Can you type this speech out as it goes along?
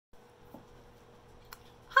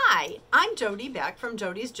Hi, I'm Jody back from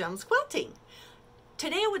Jody's Gems Quilting.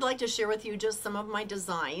 Today I would like to share with you just some of my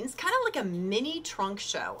designs, kind of like a mini trunk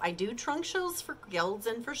show. I do trunk shows for guilds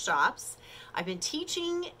and for shops. I've been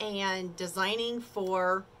teaching and designing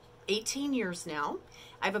for 18 years now.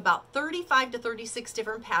 I have about 35 to 36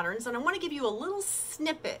 different patterns, and I want to give you a little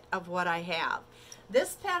snippet of what I have.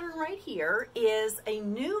 This pattern right here is a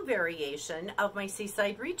new variation of my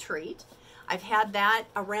Seaside Retreat. I've had that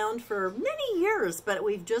around for many years, but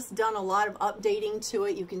we've just done a lot of updating to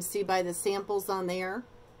it. You can see by the samples on there.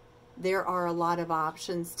 There are a lot of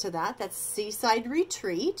options to that. That's Seaside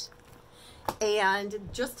Retreat. And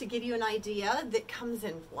just to give you an idea, that comes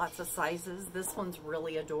in lots of sizes. This one's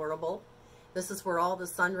really adorable. This is where all the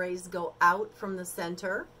sun rays go out from the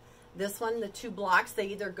center. This one, the two blocks, they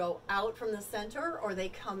either go out from the center or they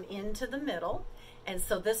come into the middle. And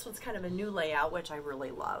so this one's kind of a new layout, which I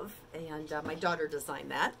really love. And my daughter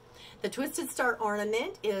designed that. The Twisted Star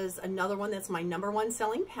Ornament is another one that's my #1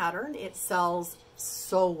 selling pattern. It sells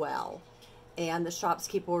so well. And the shops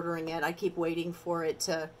keep ordering it. I keep waiting for it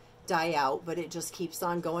to die out, but it just keeps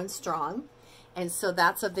on going strong. And so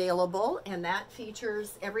that's available. And that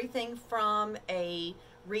features everything from a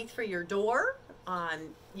wreath for your door.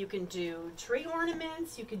 You can do tree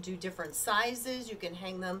ornaments. You can do different sizes. You can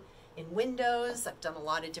hang them in windows. I've done a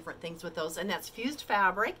lot of different things with those, and that's fused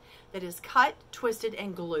fabric that is cut, twisted,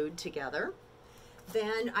 and glued together.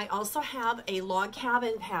 Then I also have a log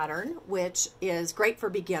cabin pattern, which is great for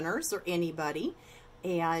beginners or anybody,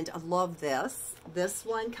 and I love this. This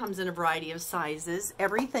one comes in a variety of sizes,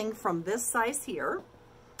 everything from this size here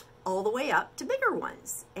all the way up to bigger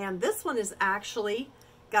ones. And this one is actually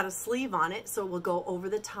got a sleeve on it, so it will go over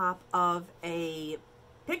the top of a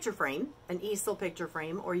picture frame, an easel picture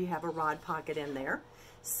frame, or you have a rod pocket in there.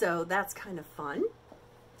 So that's kind of fun.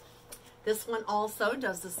 This one also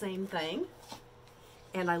does the same thing.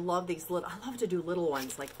 And I love these little, I love to do little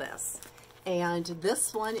ones like this. And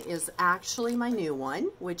this one is actually my new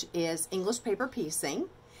one, which is English paper piecing.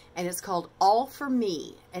 And it's called All For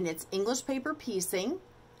Me. And it's English paper piecing,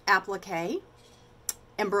 applique,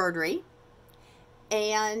 embroidery,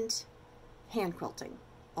 and hand quilting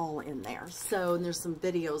all in there. So there's some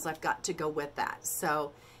videos I've got to go with that.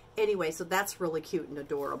 So anyway, so that's really cute and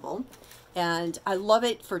adorable. And I love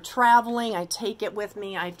it for traveling. I take it with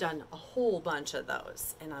me. I've done a whole bunch of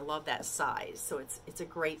those, and I love that size. So it's a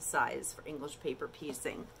great size for English paper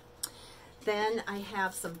piecing. Then I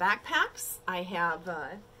have some backpacks. I have,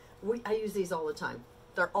 I use these all the time.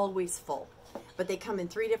 They're always full, but they come in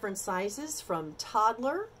 3 different sizes, from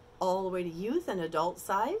toddler all the way to youth and adult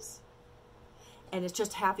size. And it's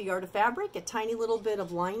just half a yard of fabric, a tiny little bit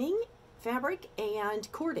of lining fabric,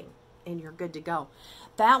 and cording, and you're good to go.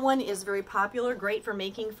 That one is very popular, great for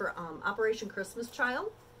making for Operation Christmas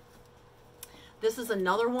Child. This is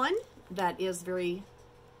another one that is very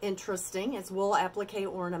interesting. It's wool applique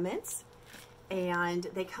ornaments, and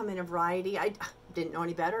they come in a variety. I didn't know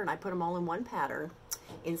any better, and I put them all in one pattern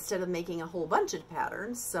instead of making a whole bunch of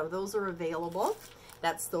patterns. So those are available.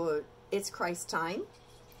 That's the It's Christ Time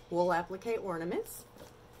wool applique ornaments.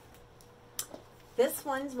 This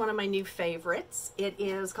one's one of my new favorites. It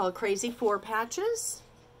is called Crazy 4 Patches,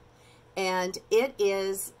 and it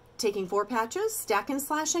is taking 4 patches, stack and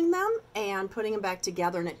slashing them, and putting them back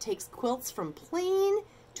together, and it takes quilts from plain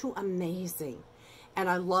to amazing. And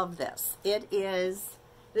I love this.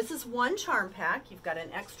 This is one charm pack. You've got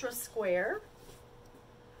an extra square,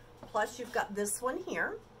 plus you've got this one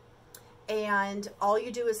here, and all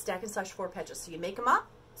you do is stack and slash 4 patches. So you make them up,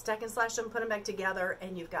 stack and slash them, put them back together,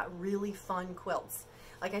 and you've got really fun quilts.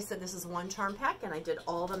 Like I said, this is one charm pack, and I did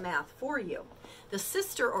all the math for you. The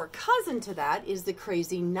sister or cousin to that is the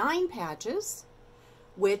Crazy 9 Patches,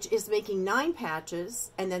 which is making 9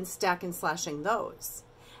 patches and then stack and slashing those.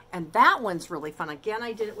 And that one's really fun. Again,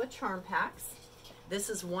 I did it with charm packs. This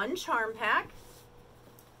is one charm pack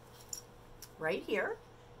right here.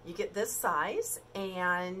 You get this size,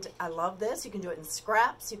 and I love this. You can do it in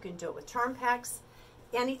scraps. You can do it with charm packs.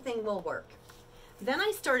 Anything will work. Then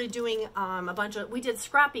I started doing we did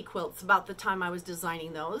scrappy quilts about the time I was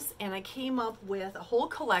designing those, and I came up with a whole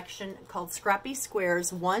collection called Scrappy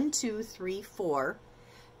Squares 1, 2, 3, 4,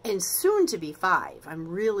 and soon to be 5. I'm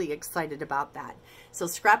really excited about that. So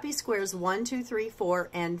Scrappy Squares 1, 2, 3, 4,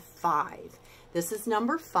 and 5. This is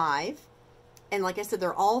number 5. And like I said,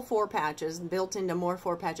 they're all 4 patches, built into more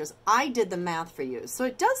 4 patches. I did the math for you. So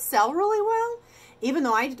it does sell really well. Even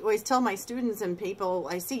though I always tell my students and people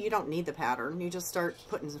I see, you don't need the pattern. You just start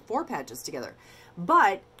putting 4 patches together.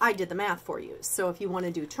 But I did the math for you. So if you want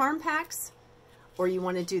to do charm packs, or you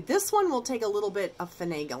want to do this one, will take a little bit of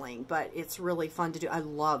finagling, but it's really fun to do. I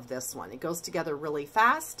love this one. It goes together really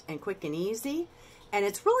fast and quick and easy. And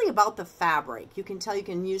it's really about the fabric. You can tell you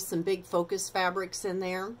can use some big focus fabrics in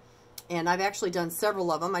there. And I've actually done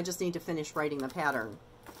several of them. I just need to finish writing the pattern.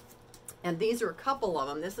 And these are a couple of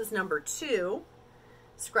them. This is number 2.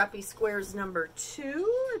 Scrappy Squares number 2.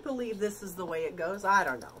 I believe this is the way it goes. I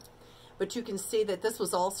don't know. But you can see that this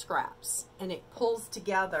was all scraps. And it pulls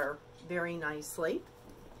together very nicely.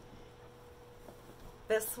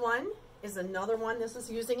 This one is another one. This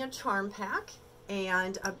is using a charm pack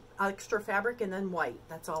and a extra fabric and then white.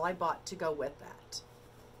 That's all I bought to go with that.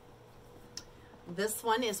 This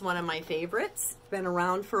one is one of my favorites. It's been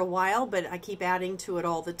around for a while, but I keep adding to it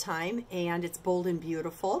all the time, and it's Bold and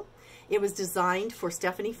Beautiful. It was designed for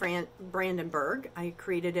Stephanie Brandenburg. I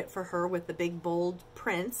created it for her with the big bold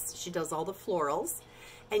prints. She does all the florals.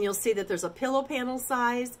 And you'll see that there's a pillow panel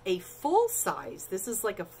size, a full size. This is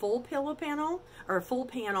like a full pillow panel, or a full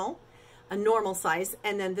panel, a normal size,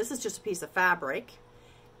 and then this is just a piece of fabric.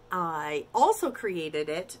 I also created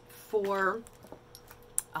it for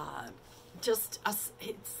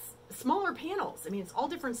it's smaller panels. I mean, it's all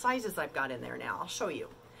different sizes I've got in there now. I'll show you.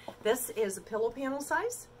 This is a pillow panel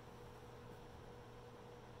size.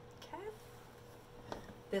 Okay.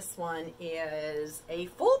 This one is a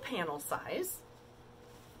full panel size.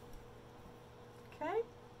 Okay.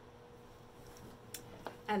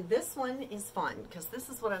 And this one is fun because this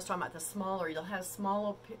is what I was talking about, the smaller. You'll have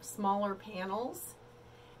smaller panels.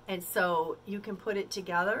 And so you can put it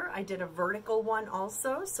together. I did a vertical one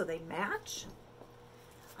also, so they match.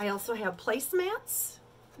 I also have placemats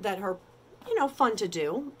that are, you know, fun to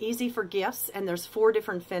do, easy for gifts, and there's 4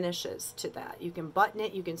 different finishes to that. You can button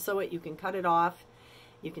it, you can sew it, you can cut it off,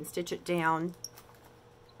 you can stitch it down,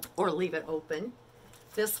 or leave it open.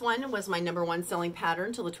 This one was my #1 selling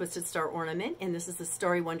pattern to the Twisted Star ornament, and this is the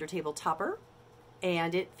Starry Wonder Table Topper,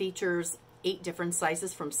 and it features 8 different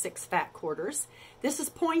sizes from 6 fat quarters. This is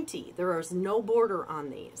pointy. There is no border on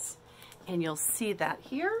these. And you'll see that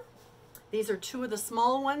here. These are 2 of the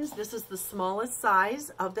small ones. This is the smallest size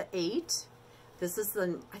of the 8. This is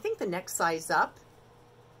the, I think, the next size up.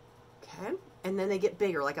 Okay. And then they get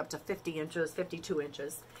bigger, like up to 50 inches, 52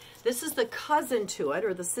 inches. This is the cousin to it,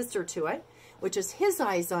 or the sister to it, which is His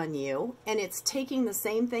Eyes on You, and it's taking the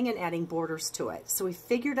same thing and adding borders to it. So we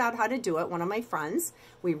figured out how to do it, one of my friends.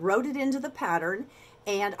 We wrote it into the pattern,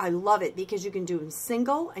 and I love it because you can do them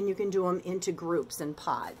single and you can do them into groups and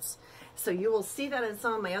pods. So you will see that in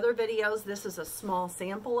some of my other videos. This is a small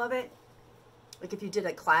sample of it. Like if you did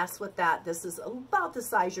a class with that, this is about the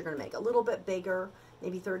size you're gonna make, a little bit bigger,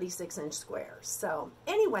 maybe 36-inch squares. So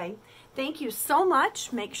anyway, thank you so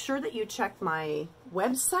much. Make sure that you check my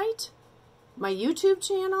website, my YouTube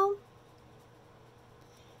channel,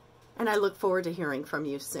 and I look forward to hearing from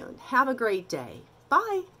you soon. Have a great day.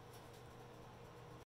 Bye.